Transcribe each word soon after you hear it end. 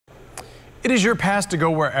It is your pass to go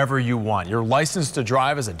wherever you want. Your license to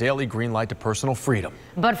drive is a daily green light to personal freedom.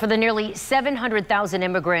 But for the nearly 700,000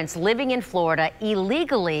 immigrants living in Florida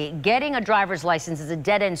illegally, getting a driver's license is a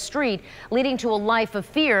dead-end street, leading to a life of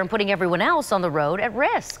fear and putting everyone else on the road at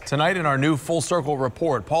risk. Tonight in our new Full Circle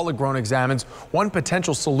report, Paul Legrone examines one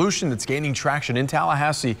potential solution that's gaining traction in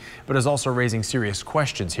Tallahassee, but is also raising serious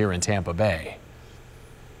questions here in Tampa Bay.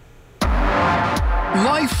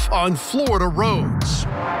 Life on Florida roads.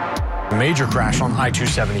 A major crash on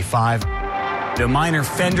I-275. The minor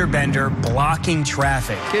fender bender blocking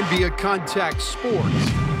traffic. Can be a contact sport.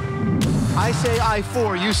 I say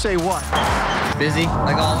I-4, you say what? Busy,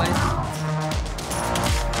 like always.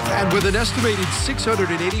 And with an estimated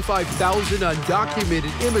 685,000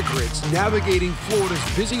 undocumented immigrants navigating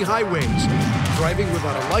Florida's busy highways, driving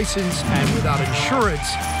without a license and without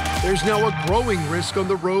insurance, there's now a growing risk on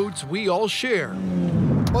the roads we all share.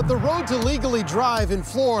 But the road to legally drive in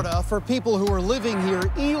Florida for people who are living here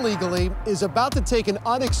illegally is about to take an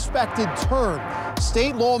unexpected turn.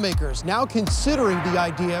 State lawmakers now considering the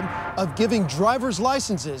idea of giving driver's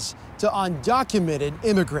licenses to undocumented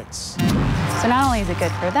immigrants. So not only is it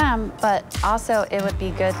good for them, but also it would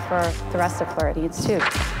be good for the rest of Floridians too.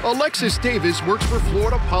 Alexis Davis works for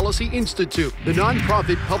Florida Policy Institute. The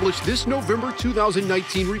nonprofit published this November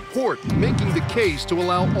 2019 report, making the case to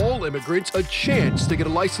allow all immigrants a chance to get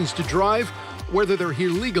a license to drive, whether they're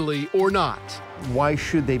here legally or not. Why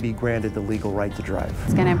should they be granted the legal right to drive?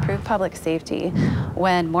 It's going to improve public safety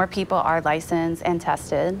when more people are licensed and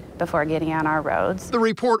tested before getting on our roads. The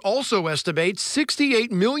report also estimates $68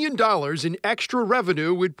 million in extra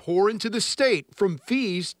revenue would pour into the state from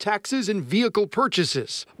fees, taxes, and vehicle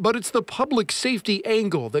purchases. But it's the public safety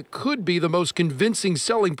angle that could be the most convincing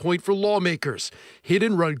selling point for lawmakers.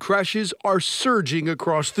 Hit-and-run crashes are surging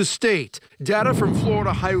across the state. Data from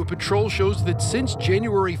Florida Highway Patrol shows that since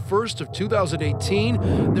January 1st of 2018,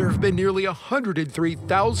 there have been nearly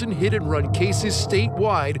 103,000 hit-and-run cases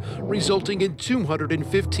statewide, resulting in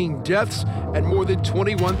 215 deaths and more than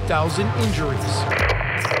 21,000 injuries.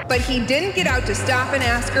 But he didn't get out to stop and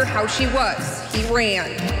ask her how she was. He ran.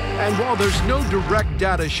 And while there's no direct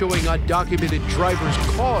data showing undocumented drivers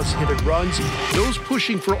cause hit-and-runs, those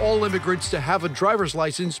pushing for all immigrants to have a driver's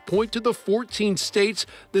license point to the 14 states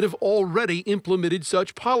that have already implemented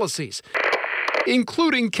such policies,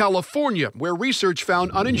 including California, where research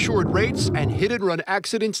found uninsured rates and hit-and-run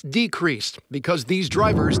accidents decreased because these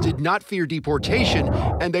drivers did not fear deportation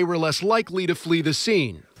and they were less likely to flee the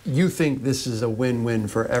scene. You think this is a win-win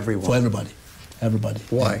for everyone? For everybody. Everybody.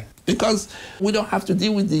 Why? Because we don't have to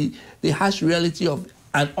deal with the harsh reality of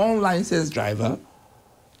an unlicensed driver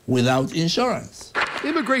without insurance.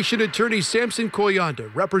 Immigration attorney Samson Koyanda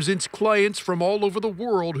represents clients from all over the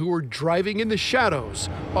world who are driving in the shadows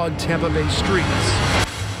on Tampa Bay streets.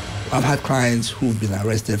 I've had clients who've been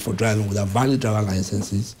arrested for driving without valid driver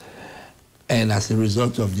licenses, and as a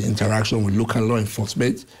result of the interaction with local law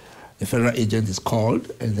enforcement, the federal agent is called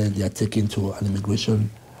and then they are taken to an immigration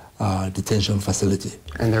detention facility.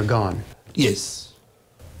 And they're gone? Yes.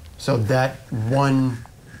 So that one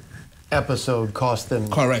episode cost them...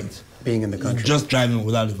 Correct. Being in the country. Just driving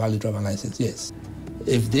without a valid driver license, yes.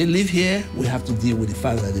 If they live here, we have to deal with the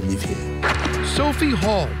fact that they live here. Sophie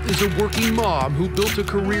Hall is a working mom who built a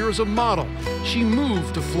career as a model. She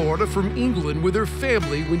moved to Florida from England with her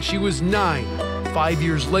family when she was 9. 5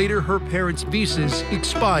 years later, her parents' visas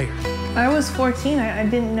expired. I was 14. I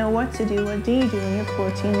didn't know what to do. What do you do when you're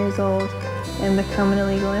 14 years old and become an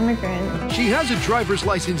illegal immigrant? She has a driver's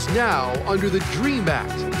license now under the DREAM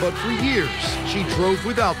Act, but for years, she drove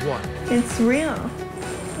without one. It's real.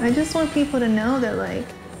 I just want people to know that, like,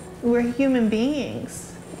 we're human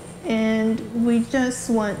beings and we just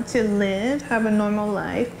want to live, have a normal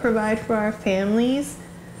life, provide for our families,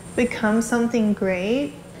 become something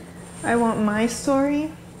great. I want my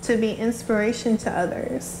story to be inspiration to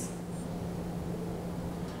others.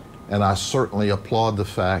 And I certainly applaud the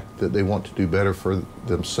fact that they want to do better for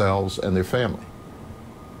themselves and their family.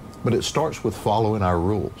 But it starts with following our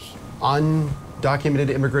rules. Undocumented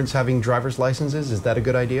immigrants having driver's licenses, is that a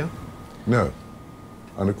good idea? No.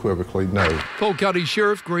 Unequivocally, no. Polk County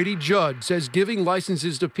Sheriff Grady Judd says giving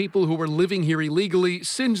licenses to people who are living here illegally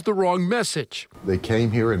sends the wrong message. They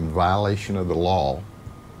came here in violation of the law,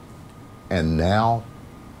 and now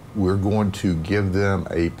we're going to give them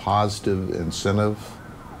a positive incentive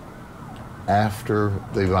after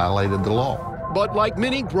they violated the law. But like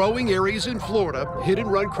many growing areas in Florida,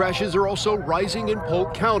 hit-and-run crashes are also rising in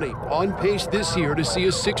Polk County, on pace this year to see a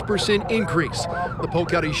 6% increase. The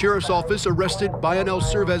Polk County Sheriff's Office arrested Bayanel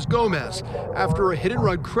Cervez Gomez after a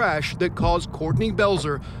hit-and-run crash that caused Courtney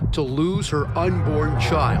Belzer to lose her unborn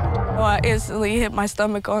child. Well, I instantly hit my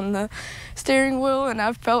stomach on the steering wheel, and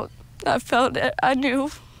I felt it. I knew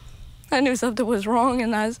something was wrong,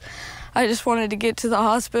 and I just wanted to get to the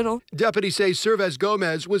hospital. Deputies say Cervez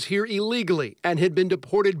Gomez was here illegally and had been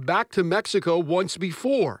deported back to Mexico once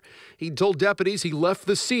before. He told deputies he left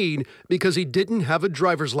the scene because he didn't have a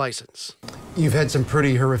driver's license. You've had some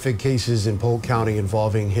pretty horrific cases in Polk County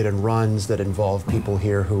involving hit and runs that involve people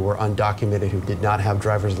here who were undocumented, who did not have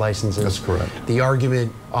driver's licenses. That's correct. The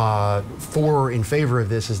argument for or in favor of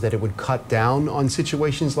this is that it would cut down on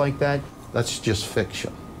situations like that. That's just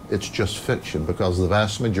fiction. It's just fiction because the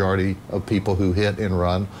vast majority of people who hit and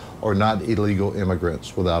run are not illegal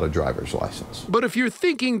immigrants without a driver's license. But if you're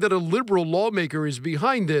thinking that a liberal lawmaker is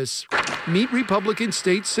behind this, meet Republican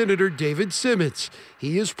State Senator David Simmons.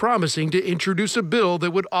 He is promising to introduce a bill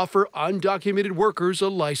that would offer undocumented workers a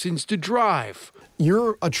license to drive.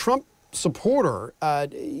 You're a Trump supporter.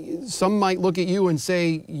 Some might look at you and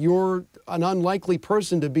say you're an unlikely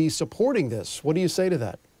person to be supporting this. What do you say to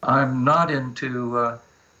that? I'm not into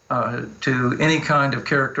to any kind of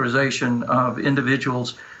characterization of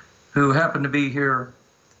individuals who happen to be here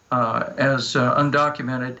as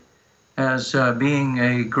undocumented, as being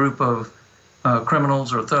a group of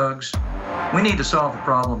criminals or thugs. We need to solve the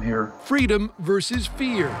problem here. Freedom versus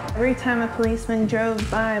fear. Every time a policeman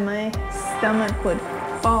drove by, my stomach would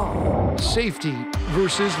fall. Safety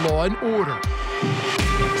versus law and order.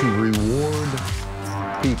 To reward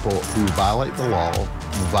people who violate the law,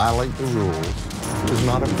 violate the rules, is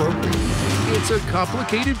not appropriate. It's a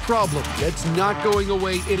complicated problem that's not going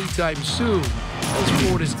away anytime soon as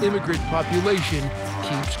Florida's immigrant population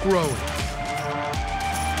keeps growing.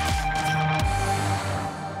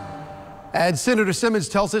 And Senator Simmons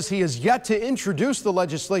tells us he has yet to introduce the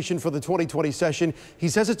legislation for the 2020 session. He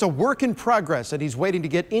says it's a work in progress and he's waiting to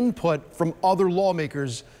get input from other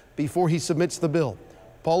lawmakers before he submits the bill.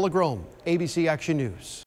 Paul LaGrone, ABC Action News.